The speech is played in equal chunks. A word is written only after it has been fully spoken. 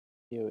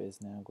Video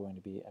is now going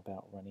to be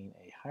about running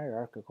a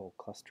hierarchical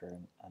cluster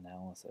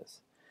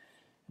analysis.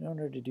 In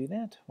order to do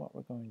that, what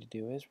we're going to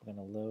do is we're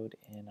going to load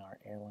in our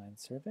airline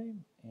survey,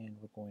 and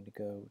we're going to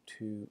go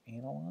to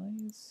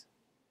Analyze,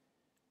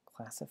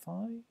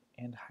 Classify,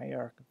 and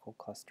Hierarchical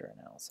Cluster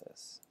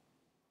Analysis.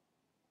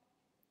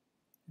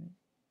 Okay.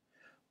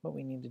 What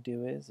we need to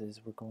do is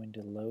we're going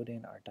to load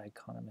in our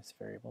dichotomous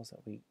variables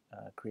that we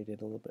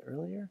created a little bit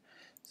earlier.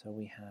 So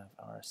we have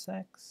our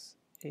sex,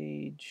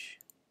 age,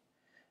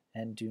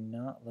 and do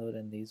not load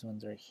in these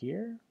ones right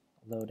here.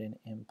 Load in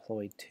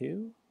employee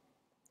 2,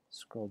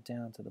 scroll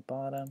down to the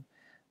bottom,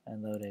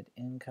 and load in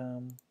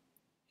income,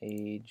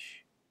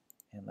 age,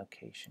 and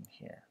location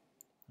here.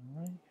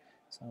 All right,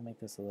 so I'll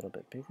make this a little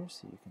bit bigger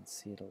so you can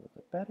see it a little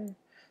bit better.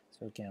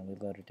 So again, we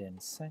loaded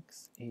in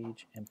sex,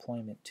 age,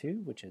 employment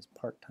 2, which is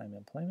part-time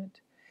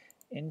employment,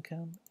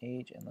 income,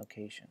 age, and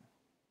location.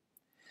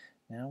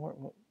 Now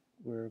what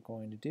we're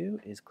going to do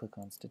is click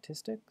on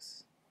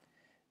statistics,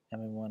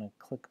 and we want to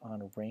click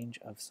on range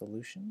of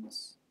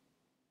solutions,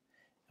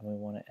 and we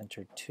want to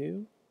enter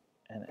 2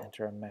 and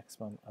enter a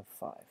maximum of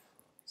 5.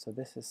 So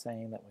this is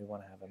saying that we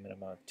want to have a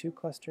minimum of 2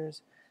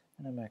 clusters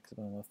and a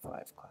maximum of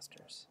 5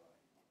 clusters.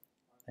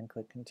 Then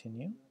click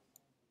continue.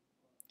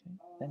 Okay.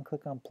 Then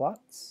click on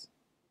plots,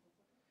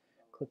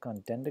 click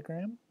on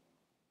dendrogram,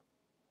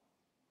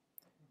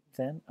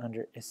 then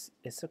under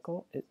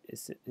isical,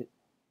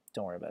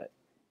 don't worry about it,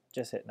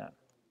 just hit none.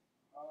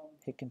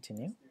 Hit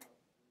continue.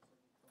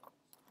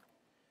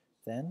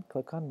 Then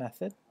click on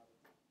method.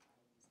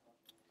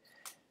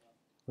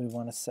 We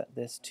want to set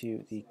this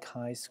to the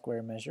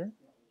chi-square measure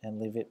and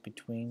leave it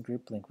between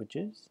group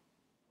linkages.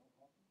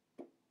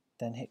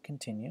 Then hit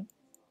continue.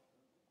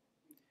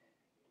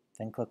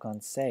 Then click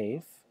on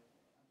save,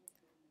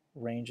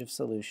 range of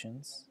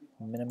solutions,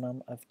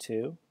 minimum of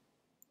 2,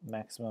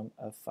 maximum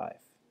of 5.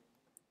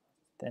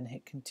 Then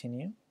hit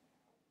continue,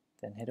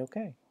 then hit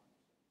OK.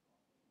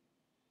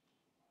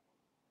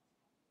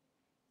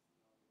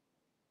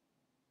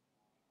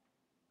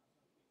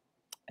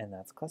 And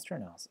that's cluster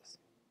analysis.